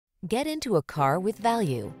Get into a car with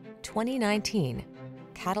value. 2019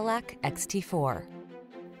 Cadillac XT4.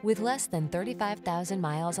 With less than 35,000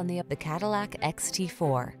 miles on the Cadillac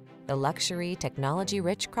XT4, the luxury,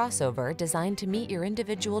 technology-rich crossover designed to meet your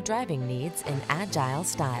individual driving needs in agile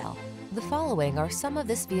style. The following are some of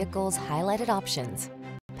this vehicle's highlighted options: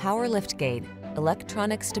 power liftgate,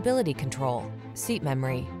 electronic stability control, seat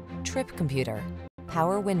memory, trip computer,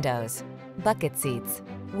 power windows, bucket seats,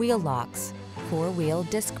 wheel locks, four-wheel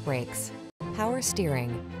disc brakes, power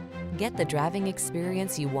steering. Get the driving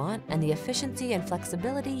experience you want and the efficiency and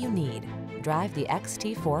flexibility you need. Drive the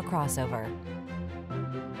XT4 crossover.